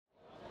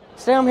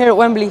Today I'm here at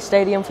Wembley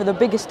Stadium for the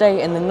biggest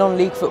day in the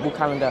non-league football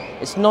calendar.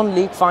 It's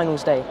non-league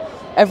finals day.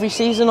 Every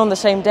season on the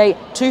same day,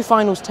 two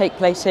finals take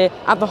place here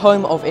at the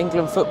home of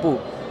England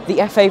football.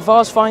 The FA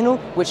Vase final,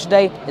 which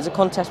today is a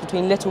contest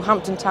between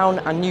Littlehampton Town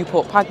and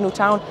Newport Pagnell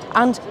Town,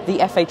 and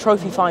the FA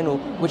Trophy final,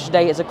 which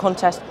today is a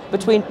contest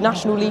between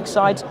National League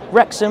sides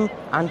Wrexham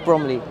and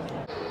Bromley.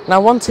 Now,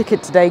 one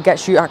ticket today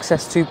gets you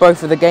access to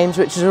both of the games,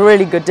 which is a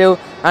really good deal,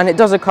 and it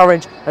does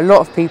encourage a lot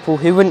of people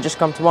who wouldn't just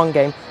come to one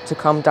game to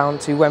come down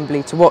to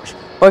Wembley to watch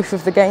both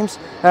of the games.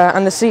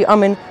 And the seat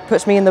I'm in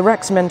puts me in the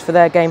Wrexham end for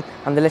their game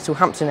and the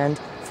Littlehampton end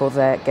for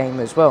their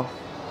game as well.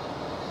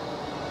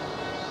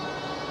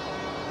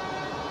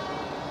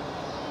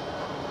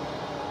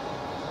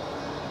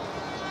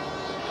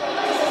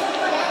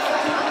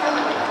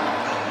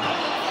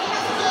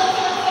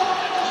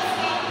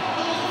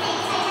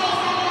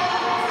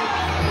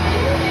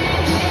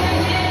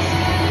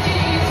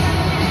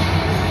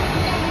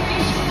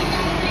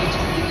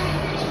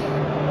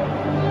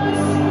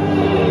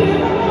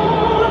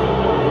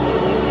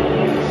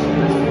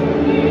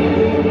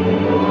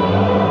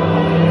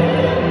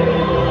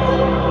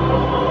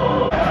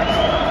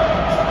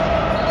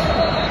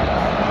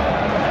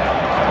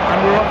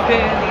 Here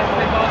in the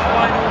FA Vase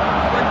final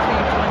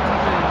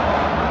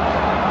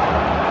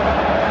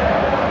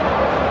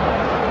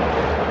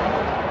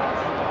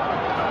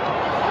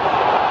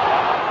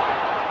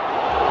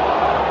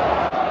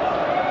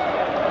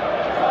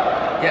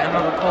Yet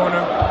another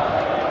corner.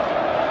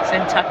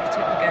 Same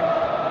tactic again.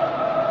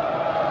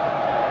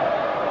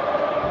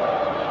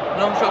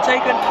 Long shot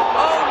taken.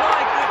 Oh my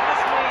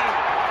goodness me!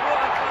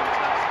 What a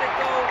fantastic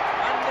goal!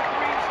 And the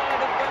green side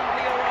of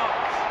Wembley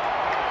erupts.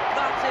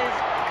 That is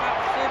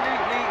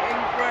absolutely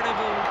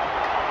incredible.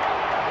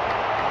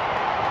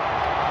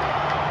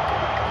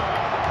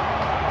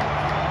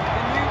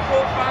 The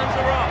Newport fans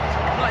erupt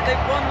like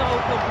they've won the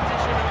whole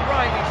competition, and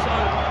rightly so,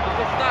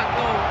 because that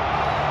goal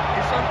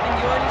is something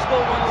you only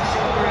score once in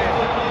your career.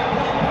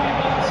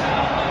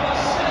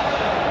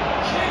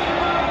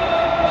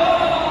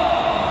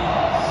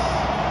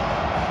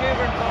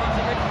 Kieran Barnes,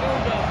 a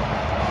midfielder,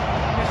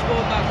 who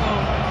scored that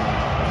goal,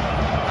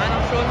 and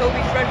I'm sure he'll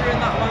be treasuring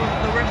that moment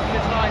for the rest of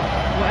his life,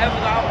 whatever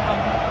the outcome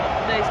of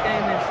today's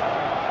game is.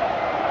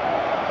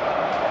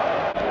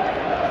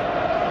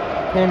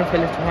 Corner for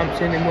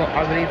Littlehampton in what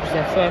I believe is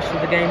their first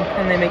of the game.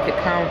 Can they make it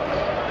count?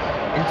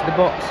 Into the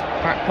box,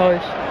 back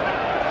post.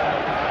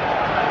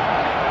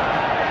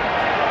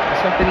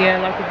 It's up in the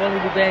air like a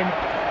volleyball game.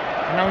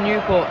 And now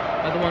Newport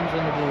are the ones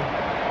on the ball.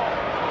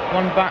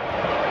 One back,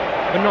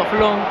 but not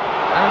for long.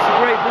 And it's a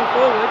great ball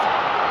forward.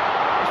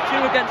 It's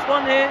 2 against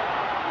 1 here.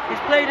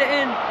 He's played it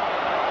in.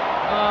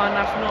 Oh, and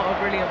that's not a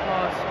brilliant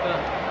pass, but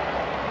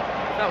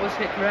if that was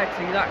hit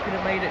correctly, that could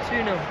have made it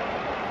 2-0.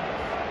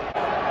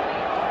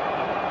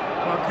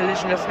 Well,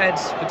 collision of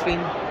heads between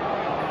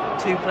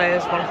two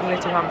players, one from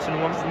Littlehampton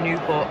and one from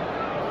Newport.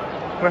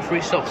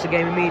 Referee stops the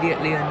game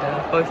immediately, and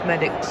both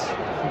medics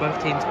from both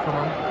teams come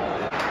on.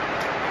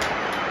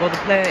 Well, the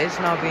player is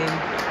now being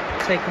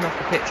taken off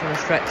the pitch on a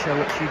stretcher,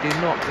 which you do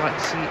not like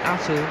to see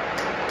at all.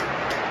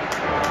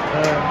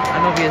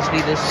 And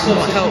obviously there's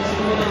not help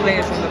for the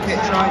players on the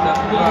pitch either,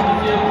 but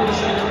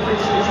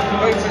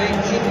hopefully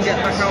he can get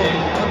back out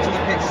onto the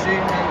pitch soon,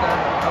 and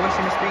I wish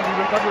him a speedy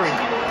recovery.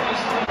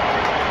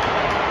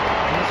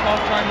 And it's half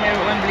time here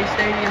at Wembley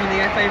Stadium in the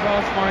FA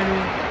Vase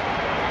final.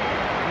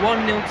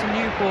 1-0 to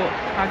Newport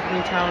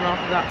Pagnell Town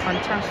after that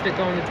fantastic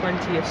goal in the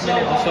 20th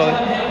minute or so.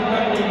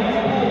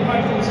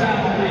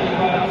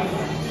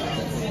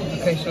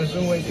 Okay, so as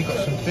always we've got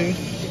some food,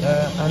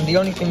 and the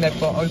only thing they've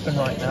got open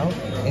right now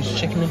is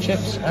chicken and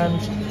chips, and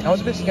I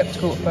was a bit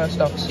sceptical at first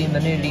after seeing the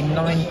nearly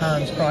 £9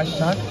 price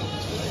tag,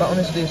 but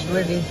honestly it's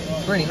really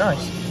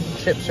nice.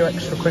 Chips are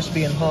extra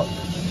crispy and hot,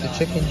 the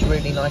chicken's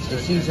really nicely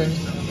seasoned.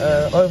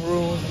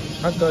 Overall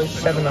I'd go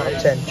 7 out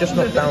of 10, just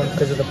not down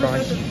because of the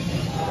price.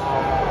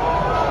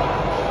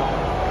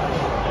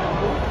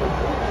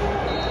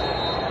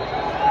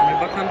 And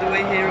we're back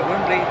underway here at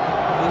Wembley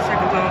for the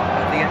second half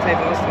of the FA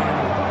Vase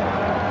final.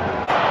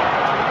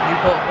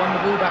 Newport won the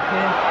ball back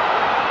here.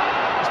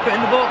 It's put in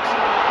the box.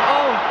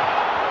 Oh!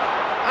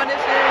 And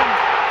it's in!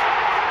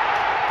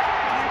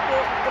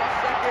 Newport have got a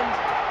second.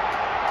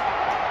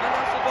 And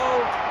that's a goal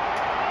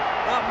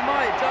that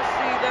might just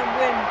see them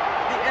win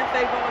the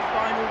FA Vase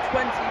final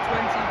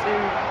 2022.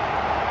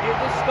 It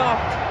was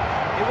scuffed.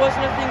 It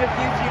wasn't a thing of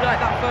beauty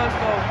like that first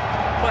goal,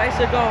 but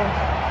it's a goal,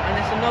 and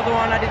it's another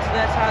one added to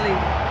their tally.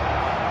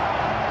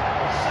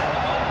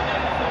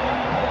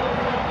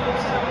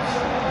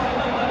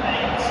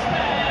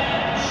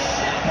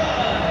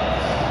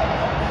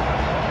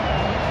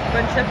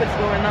 Ben Shepherd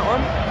scoring that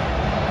one.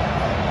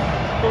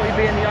 Thought he'd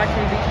be in the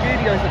ITV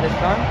studios at this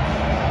time.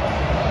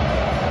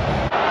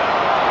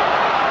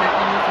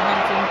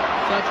 Littlehampton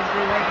searching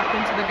for a way back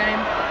into the game.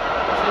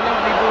 It's a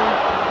lovely ball.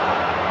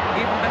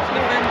 Even better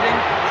defending.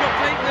 Shot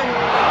taken.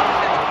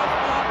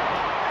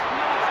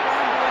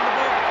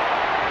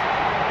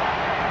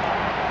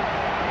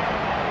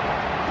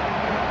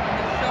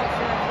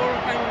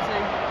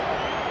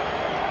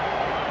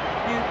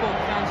 Newport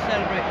fans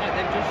celebrate like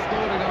they've just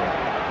scored a goal.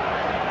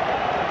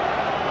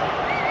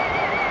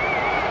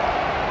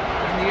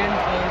 In the end,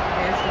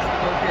 it's just a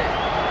goal kick.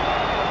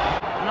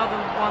 Another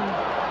one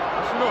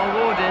that's not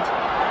awarded.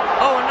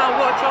 Oh, and now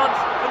what a chance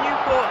for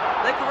Newport.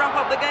 They can wrap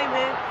up the game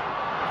here.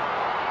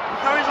 It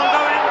carries on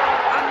going,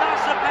 and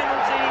that's a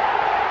penalty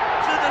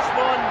to the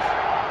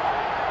Swans.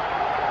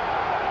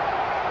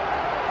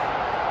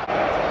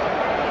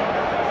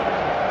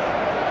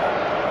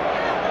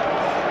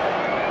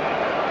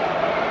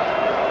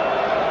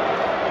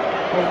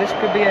 Well, this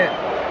could be it.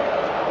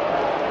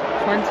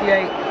 28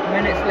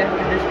 minutes left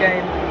in this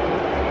game.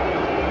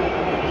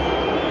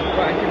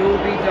 But it could all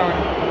be done.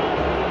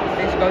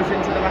 This goes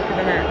into the back of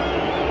the net.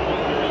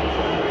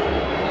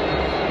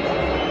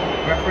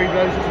 Referee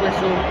blows his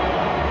whistle.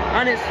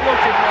 And it's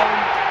slotted home.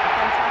 A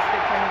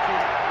fantastic penalty.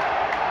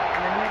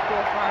 And the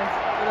Newport fans,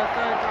 for the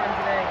third time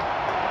today,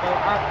 go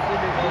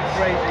absolutely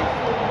crazy.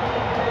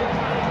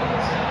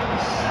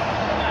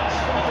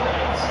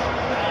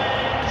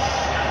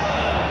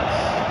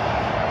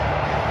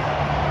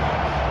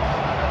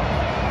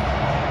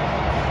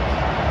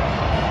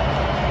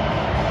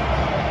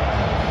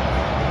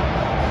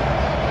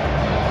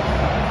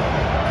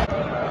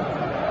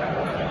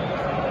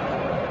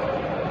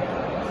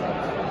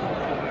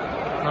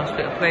 Nice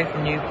bit of play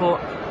from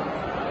Newport.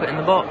 Put in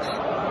the box.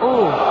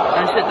 Oh,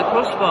 and it's hit the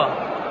crossbar.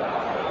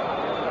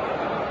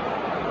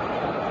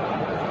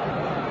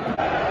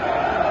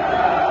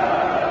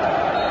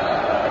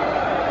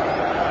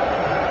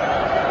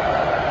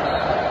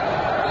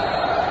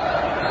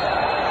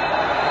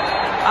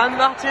 And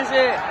that is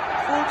it.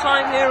 Full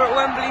time here at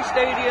Wembley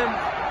Stadium.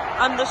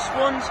 And the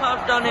Swans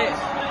have done it.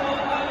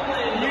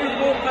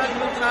 Newport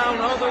Pagnell Town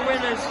are the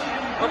winners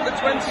of the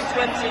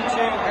 2022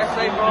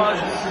 FA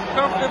Vase,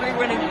 comfortably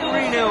winning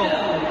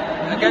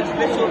 3-0 against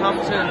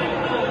Littlehampton.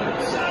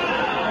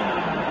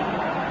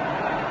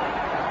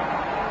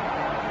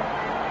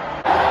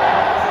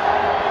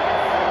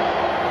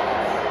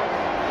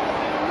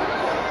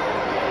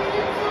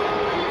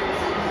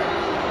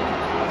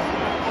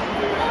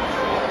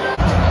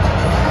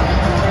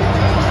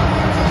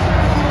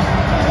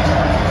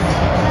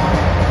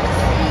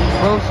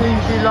 Well,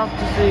 scenes you love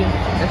to see.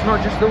 It's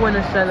not just the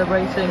winners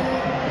celebrating,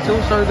 it's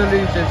also the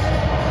losers.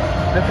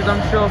 Because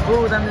I'm sure for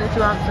all them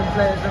Littlehampton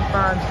players and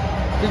fans,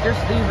 to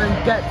just even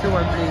get to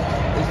Wembley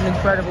is an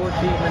incredible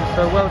achievement.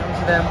 So well done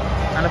to them,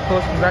 and of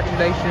course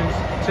congratulations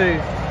to,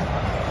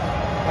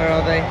 where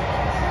are they?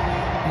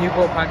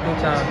 Newport Pagnell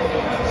Town.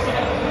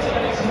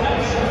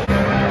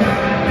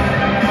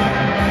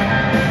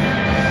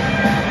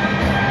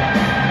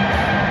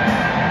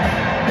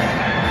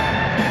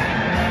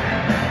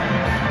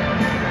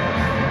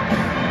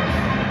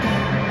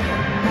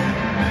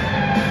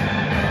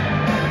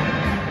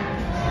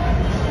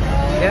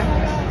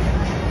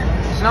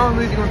 So now we're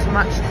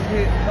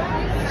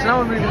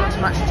moving on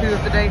to match two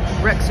of the day,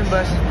 Wrexham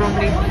versus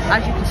Bromley.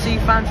 As you can see,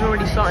 fans are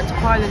already starting to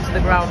pile into the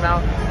ground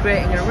now,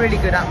 creating a really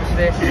good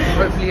atmosphere.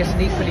 Hopefully it's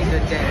an equally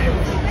good game.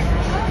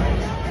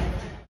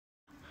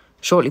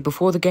 Shortly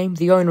before the game,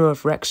 the owner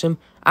of Wrexham,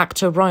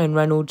 actor Ryan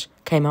Reynolds,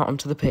 came out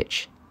onto the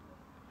pitch.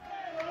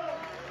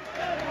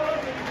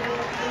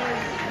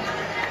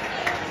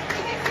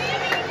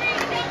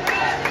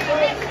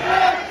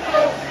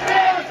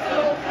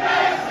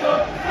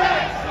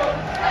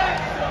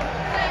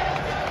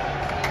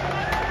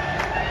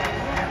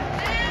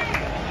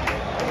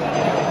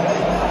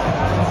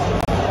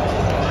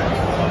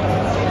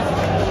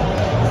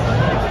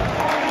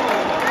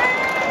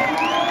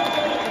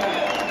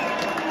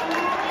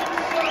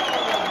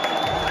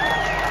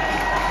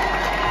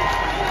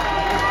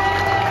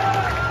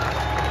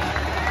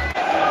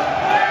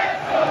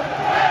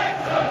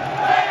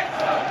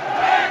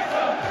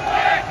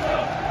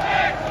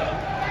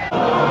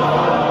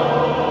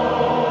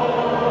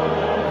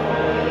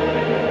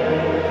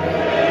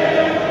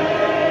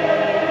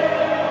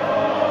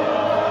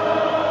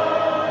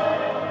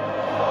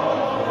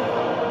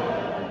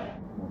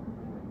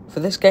 For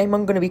this game,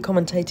 I'm going to be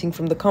commentating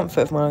from the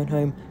comfort of my own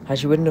home,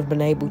 as you wouldn't have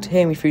been able to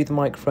hear me through the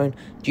microphone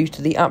due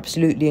to the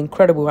absolutely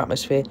incredible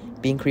atmosphere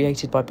being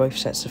created by both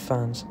sets of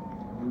fans.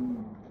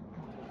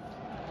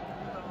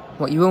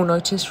 What you will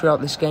notice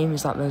throughout this game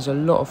is that there's a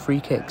lot of free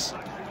kicks.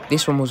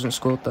 This one wasn't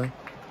scored though.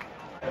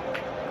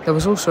 There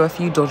was also a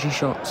few dodgy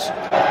shots.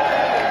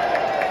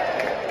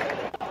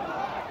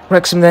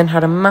 Wrexham then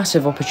had a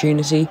massive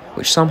opportunity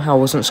which somehow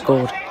wasn't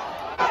scored.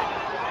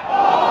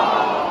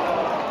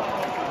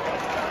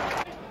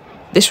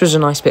 This was a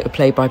nice bit of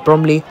play by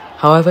Bromley,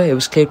 however it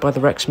was cleared by the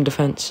Wrexham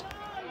defence.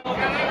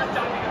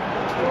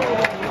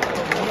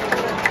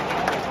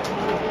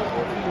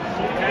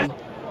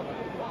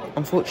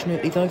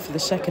 Unfortunately though, for the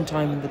second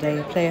time in the day,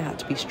 a player had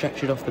to be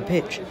stretchered off the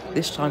pitch,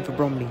 this time for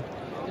Bromley.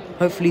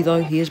 Hopefully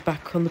though, he is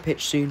back on the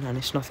pitch soon and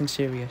it's nothing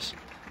serious.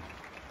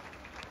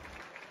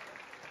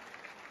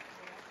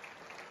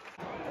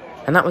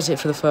 And that was it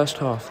for the first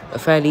half, a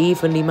fairly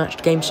evenly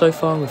matched game so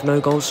far with no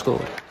goals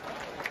scored.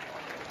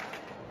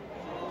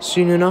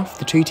 Soon enough,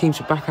 the two teams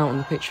were back out on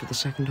the pitch for the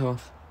second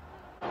half.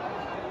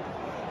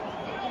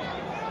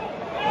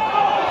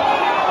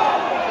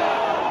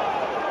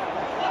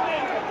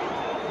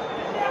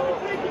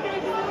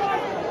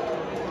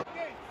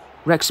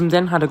 Wrexham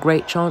then had a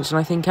great chance, and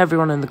I think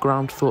everyone in the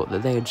ground thought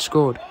that they had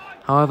scored.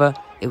 However,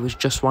 it was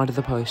just wide of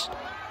the post.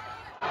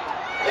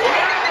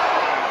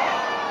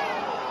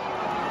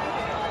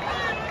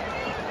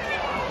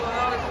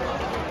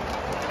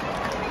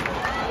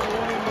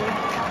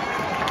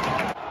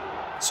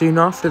 Soon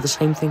after, the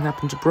same thing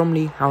happened to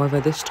Bromley. However,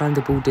 this time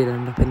the ball did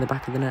end up in the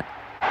back of the net.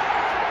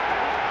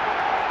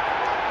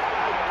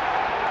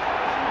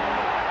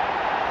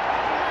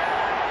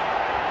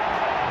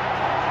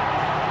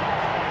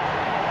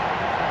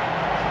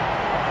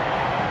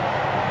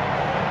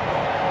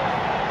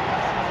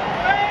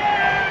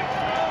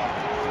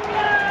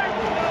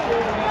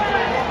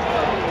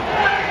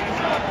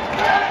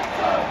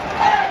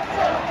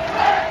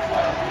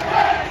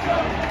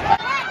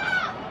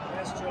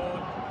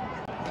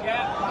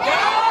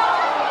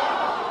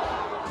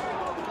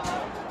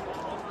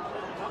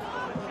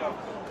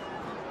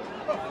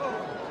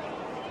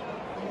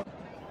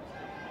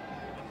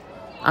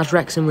 As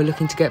Wrexham were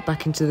looking to get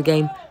back into the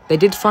game, they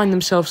did find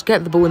themselves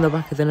get the ball in the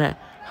back of the net.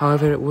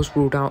 However, it was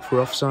ruled out for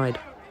offside.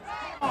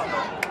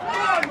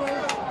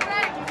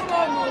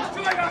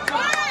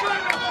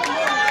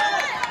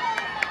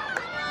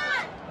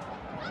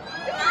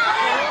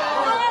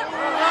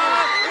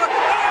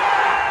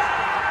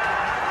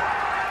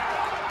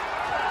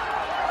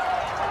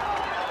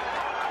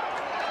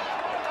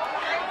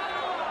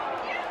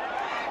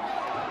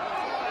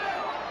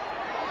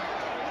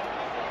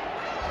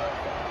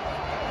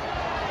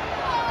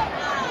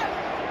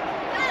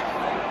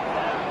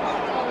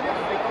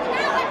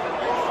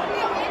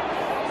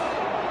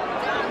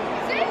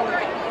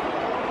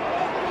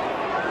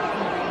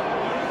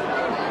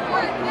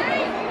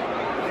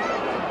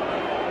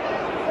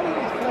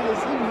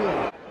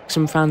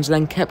 Some fans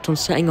then kept on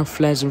setting off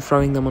flares and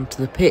throwing them onto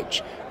the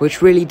pitch,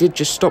 which really did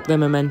just stop their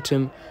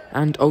momentum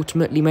and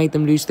ultimately made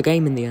them lose the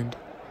game in the end.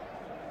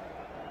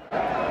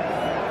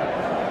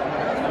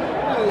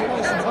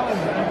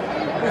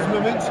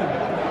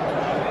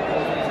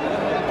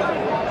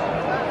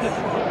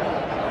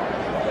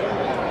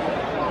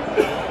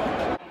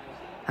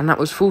 And that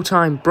was full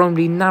time,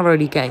 Bromley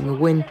narrowly getting a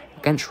win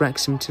against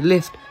Wrexham to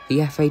lift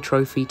the FA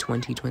Trophy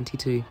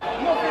 2022.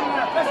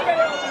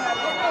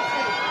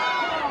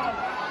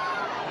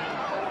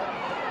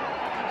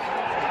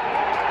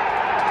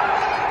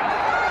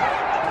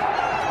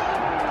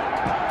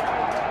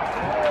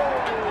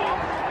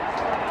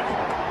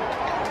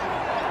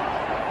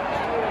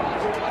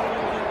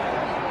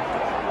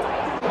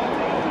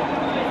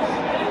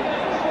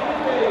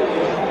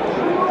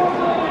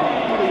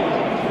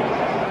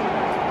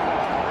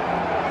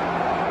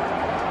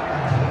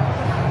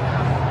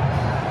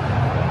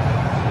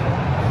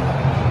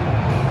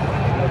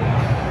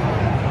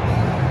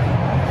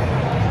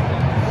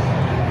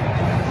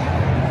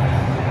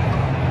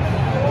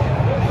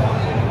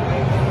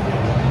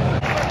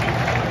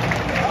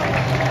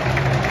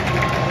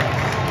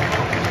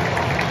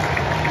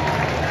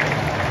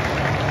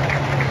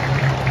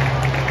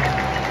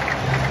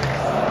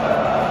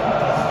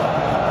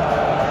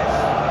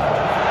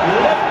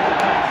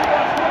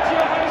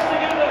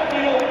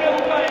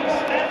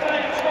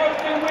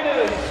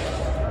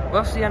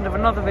 Well, that's the end of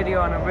another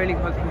video, and I really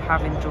hope you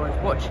have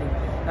enjoyed watching.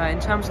 In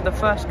terms of the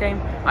first game,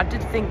 I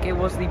did think it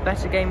was the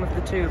better game of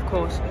the two, of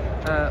course.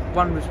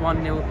 One was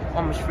 1-0,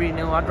 one was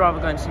 3-0. I'd rather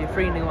go and see a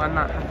 3-0, and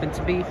that happened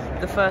to be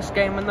the first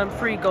game. And then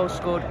 3 goals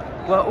scored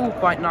were all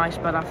quite nice,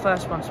 but our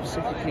first one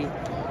specifically,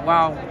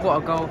 wow,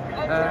 what a goal.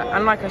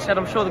 And like I said,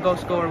 I'm sure the goal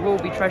scorer will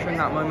be treasuring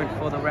that moment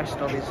for the rest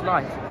of his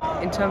life.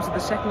 In terms of the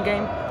second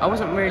game, I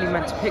wasn't really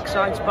meant to pick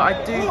sides, but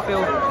I do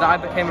feel that I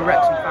became a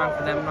Wrexham fan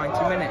for them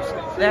 90 minutes.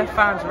 Their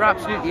fans are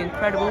absolutely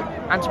incredible,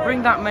 and to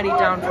bring that many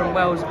down from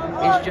Wales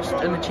is just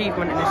an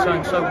achievement in its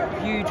own, so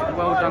huge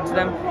well done to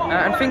them.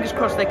 And fingers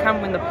crossed they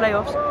can win the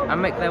playoffs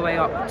and make their way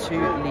up to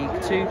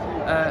League 2.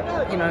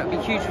 You know, it'd be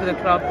huge for the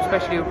club,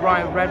 especially with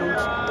Ryan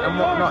Reynolds and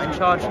whatnot in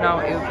charge now.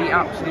 It would be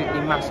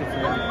absolutely massive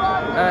for them.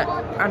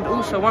 And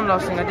also, one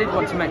last thing I did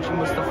want to mention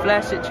was the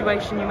flare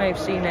situation. You may have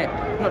seen it,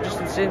 not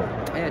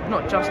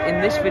just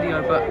in this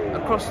video, but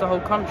across the whole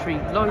country,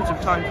 loads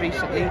of times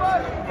recently.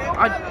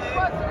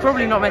 I'm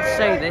probably not meant to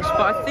say this,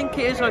 but I think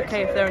it is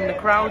okay if they're in the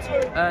crowds,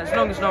 as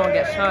long as no one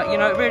gets hurt. You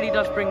know, it really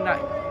does bring that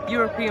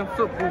European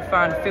football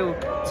fan feel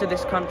to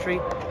this country.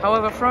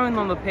 However, throwing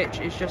on the pitch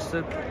is just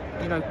a,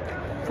 you know,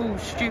 full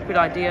stupid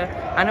idea,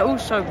 and it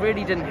also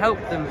really didn't help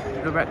them,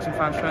 the Wrexham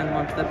fans throwing them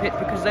onto the pitch,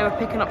 because they were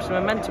picking up some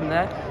momentum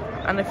there,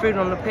 and they threw it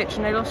on the pitch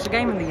and they lost the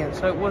game in the end,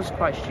 so it was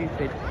quite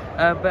stupid.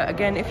 But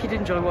again, if you did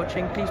enjoy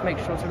watching, please make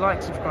sure to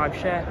like, subscribe,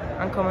 share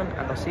and comment,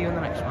 and I'll see you in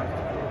the next one.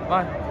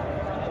 Bye.